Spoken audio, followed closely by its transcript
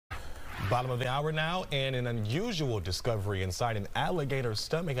Bottom of the hour now, and an unusual discovery inside an alligator's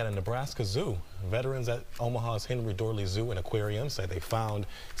stomach at a Nebraska zoo. Veterans at Omaha's Henry Doorly Zoo and Aquarium say they found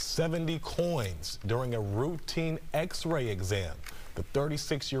 70 coins during a routine X-ray exam. The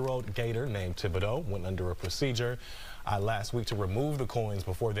 36-year-old gator named Thibodeau went under a procedure last week to remove the coins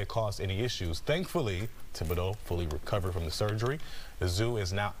before they caused any issues. Thankfully, Thibodeau fully recovered from the surgery. The zoo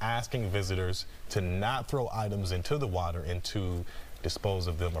is now asking visitors to not throw items into the water and to dispose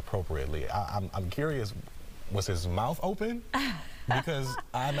of them appropriately. I'm curious, was his mouth open? Because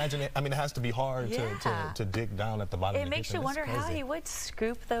I imagine it has to be hard to dig down at the bottom. It makes you wonder how he would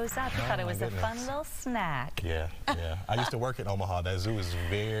scoop those up. He thought it was a fun little snack. Yeah. I used to work at Omaha. That zoo is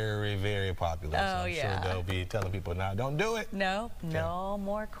very, very popular. So I'm sure they'll be telling people now, don't do it. No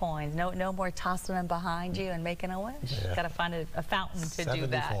more coins. No more tossing them behind you and making a wish. Got to find a fountain to do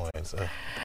that. 70 coins.